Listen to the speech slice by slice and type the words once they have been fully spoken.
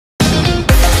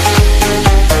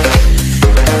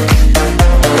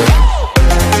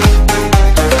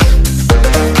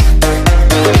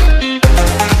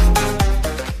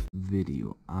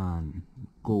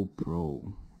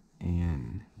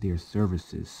their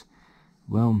services.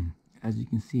 Well, as you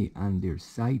can see on their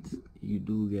site, you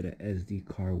do get an SD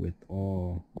card with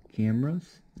all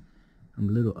cameras. I'm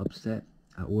a little upset.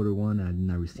 I ordered one and I did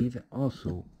not receive it.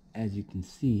 Also, as you can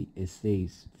see, it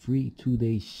says free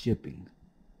 2-day shipping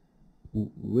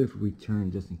with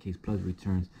return, just in case, plus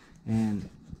returns. And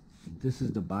this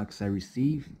is the box I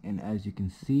received, and as you can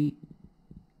see,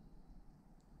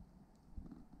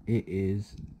 it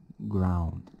is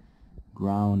ground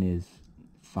is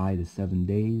 5 to 7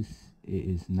 days. It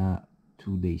is not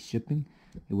 2-day shipping.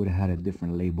 It would have had a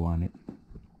different label on it,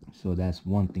 so that's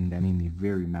one thing that made me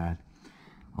very mad.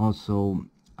 Also,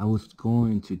 I was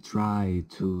going to try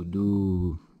to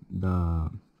do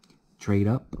the trade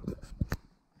up.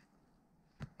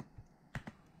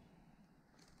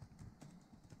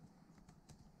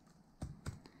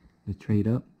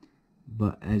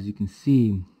 But as you can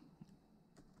see,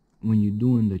 when you're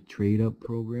doing the trade up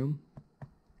program,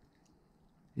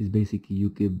 is basically you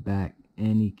get back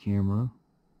any camera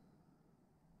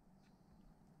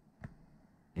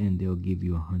and they'll give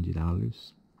you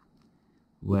 $100.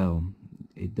 Well,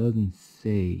 it doesn't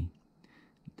say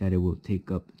that it will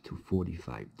take up to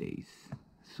 45 days.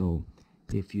 So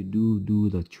if you do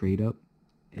the trade up,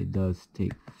 it does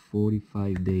take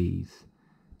 45 days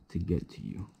to get to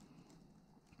you.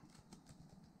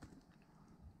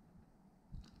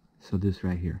 So this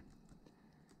right here,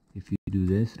 if you do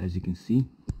this, as you can see,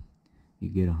 you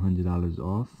get $100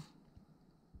 off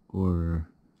or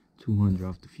 $200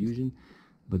 off the Fusion.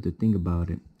 But the thing about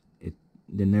it,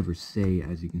 they never say,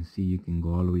 as you can see, you can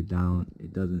go all the way down.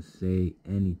 It doesn't say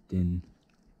anything.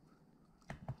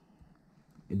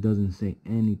 It doesn't say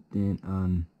anything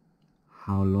on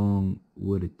how long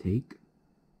would it take.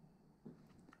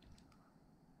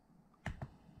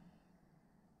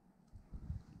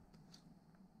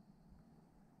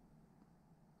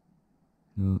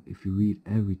 No, if you read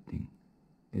everything,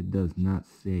 it does not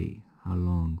say how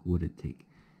long would it take.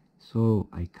 So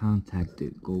I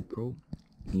contacted Gopro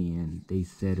and they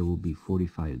said it will be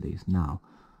 45 days. Now,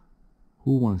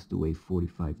 who wants to wait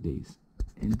 45 days?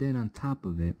 And then on top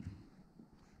of it,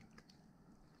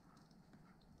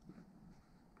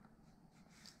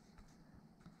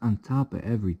 on top of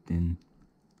everything,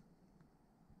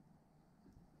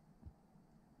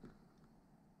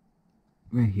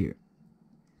 right here,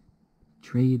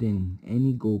 trade in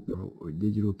any GoPro or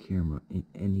digital camera in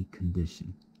any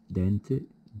condition. Dented,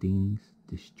 dings,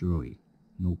 destroyed,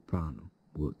 no problem,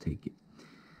 we'll take it.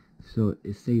 So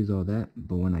it says all that,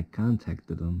 but when I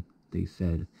contacted them, they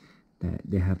said that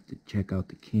they have to check out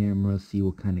the camera, see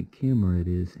what kind of camera it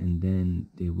is, and then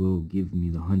they will give me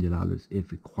the $100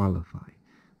 if it qualifies.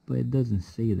 But it doesn't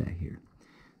say that here.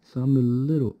 So I'm a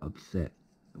little upset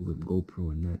with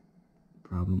GoPro and that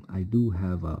problem. I do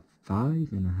have a 5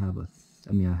 and I have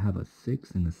a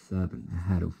 6 and a 7.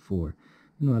 I had a 4.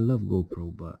 You know, I love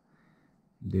GoPro, but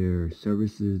their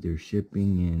services, their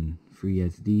shipping and free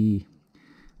SD,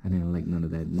 I didn't like none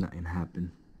of that. Nothing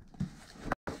happened.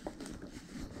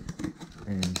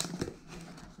 And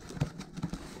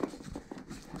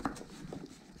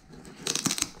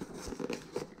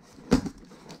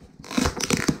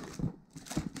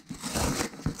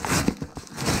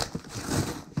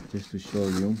just to show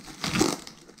you,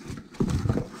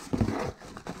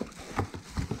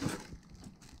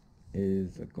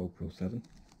 is a GoPro 7,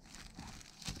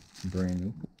 brand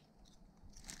new.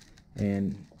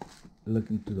 And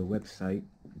looking through the website,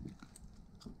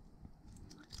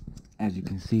 as you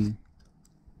can see,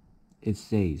 it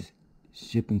says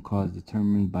shipping cost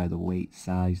determined by the weight,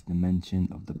 size, dimension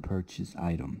of the purchased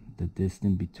item, the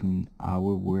distance between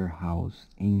our warehouse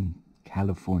in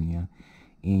California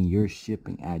and your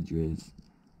shipping address,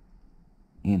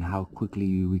 and how quickly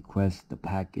you request the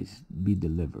package be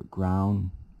delivered. Ground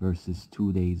versus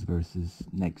 2 days versus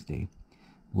next day.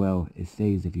 Well, it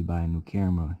says if you buy a new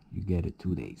camera, you get it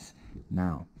 2 days.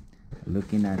 Now,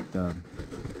 looking at the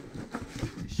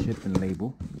shipping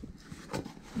label,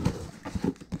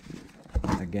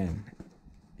 again,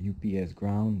 UPS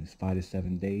ground is 5 to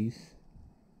 7 days,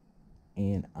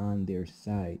 and on their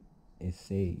site it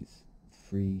says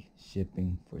free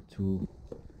shipping for 2,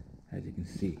 as you can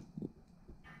see.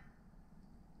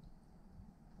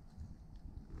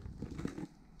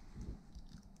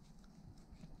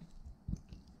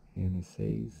 And it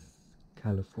says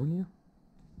California.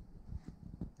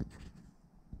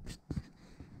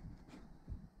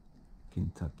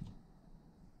 Kentucky.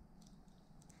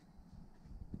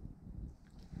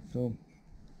 So,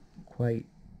 quite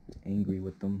angry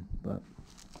with them, but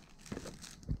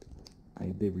I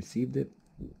did receive it.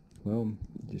 Well,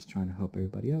 just trying to help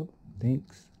everybody out.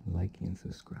 Thanks, like and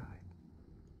subscribe.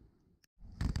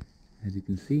 as you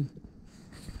can see,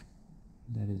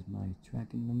 that is my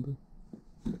tracking number.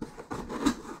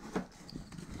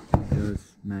 It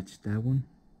does match that one.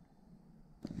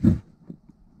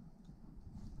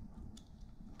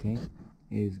 Okay,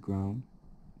 it is ground.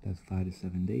 That's 5 to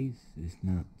 7 days. It's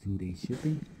not 2-day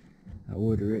shipping. I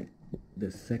ordered it the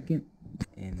 2nd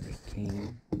and it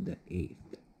came the 8th.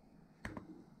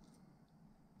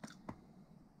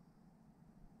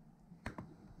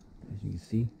 As you can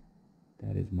see,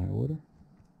 that is my order.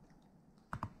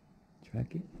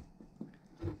 Track it.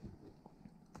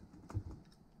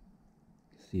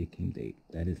 See, it came the 8th.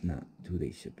 That is not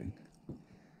 2-day shipping.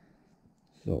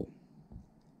 So,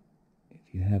 if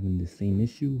you're having the same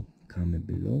issue, comment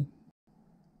below.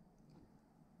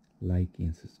 Like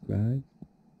and subscribe.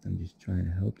 I'm just trying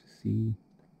to help to see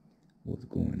what's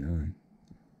going on.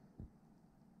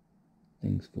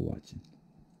 Thanks for watching.